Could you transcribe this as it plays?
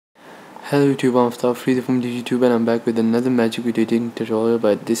Hello YouTube, I'm AFTAB from YouTube and I'm back with another magic video editing tutorial,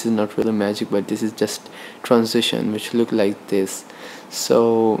 but this is not really magic, but this is just transition which look like this.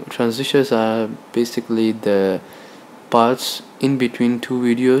 So transitions are basically the parts in between two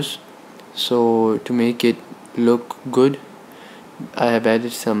videos. So to make it look good, I have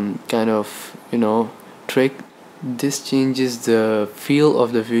added some kind of trick. This changes the feel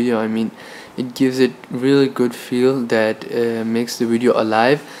of the video. I mean, it gives it really good feel that makes the video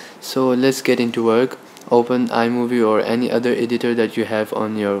alive. So let's get into work. Open iMovie or any other editor that you have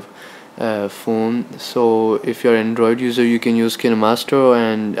on your phone. So if you're an Android user, you can use KineMaster,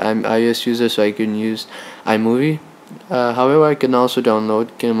 and I'm iOS user, so I can use iMovie. However, I can also download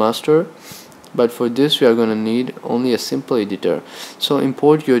KineMaster, but for this we are gonna need only a simple editor. So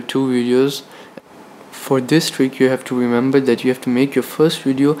import your two videos. For this trick, you have to remember that you have to make your first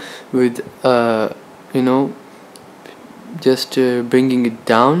video with just bringing it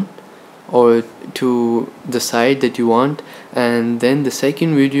down or to the side that you want, and then the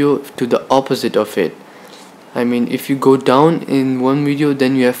second video to the opposite of it. I mean, if you go down in one video,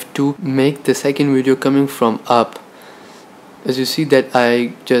 then you have to make the second video coming from up. As you see that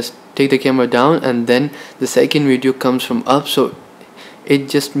I just take the camera down and then the second video comes from up, so it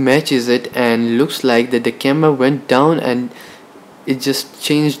just matches it and looks like that the camera went down and it just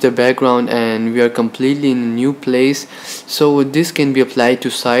changed the background and we are completely in a new place. So this can be applied to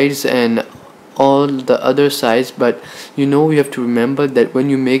sides and all the other sides, but you have to remember that when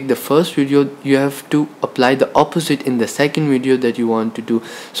you make the first video, you have to apply the opposite in the second video that you want to do.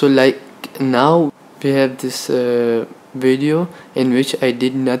 So like now we have this video in which I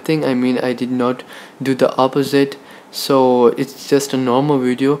did nothing. I mean, I did not do the opposite, so it's just a normal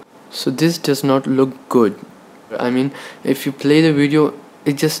video. So this does not look good. I mean, if you play the video,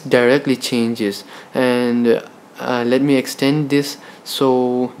 it just directly changes. And let me extend this.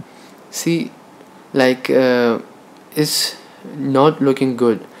 So see, like it's not looking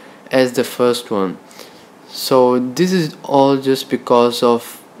good as the first one. So this is all just because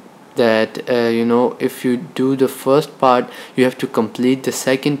of that if you do the first part, you have to complete the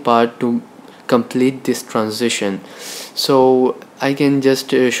second part to complete this transition. So I can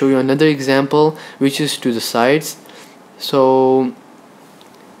just show you another example, which is to the sides. So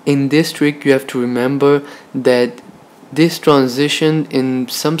in this trick, you have to remember that this transition in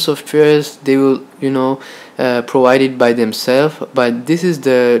some softwares, they will provide it by themselves, but this is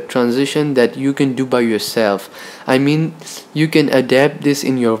the transition that you can do by yourself. I mean, you can adapt this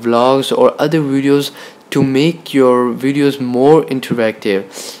in your vlogs or other videos to make your videos more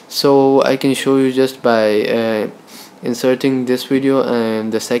interactive. So I can show you just by inserting this video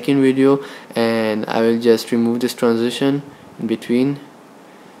and the second video, and I will just remove this transition in between,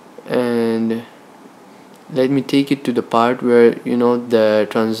 and let me take it to the part where the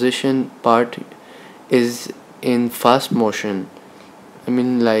transition part is in fast motion. I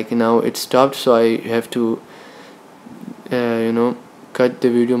mean, like now it stopped, so I have to cut the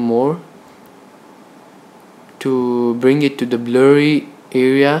video more to bring it to the blurry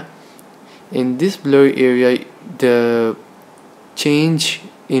area. In this blurry area, the change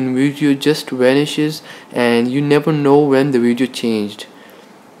in video just vanishes and you never know when the video changed,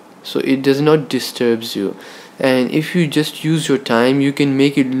 so it does not disturbs you. And if you just use your time, you can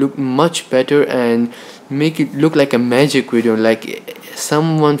make it look much better and make it look like a magic video, like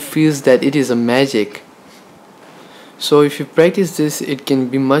someone feels that it is a magic. So if you practice this, it can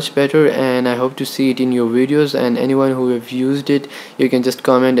be much better, and I hope to see it in your videos. And anyone who have used it, you can just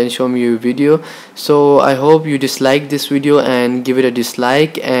comment and show me your video. So I hope you dislike this video and give it a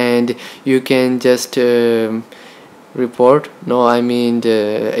dislike, and you can just report. No, I mean,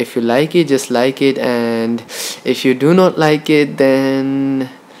 if you like it, just like it, and if you do not like it, then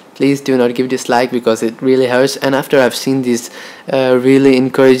please do not give dislike, because it really hurts. And after I've seen these really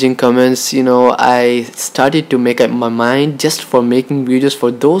encouraging comments, I started to make up my mind just for making videos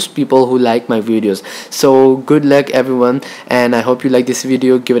for those people who like my videos. So good luck everyone, and I hope you like this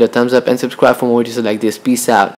video. Give it a thumbs up and subscribe for more videos like this. Peace out.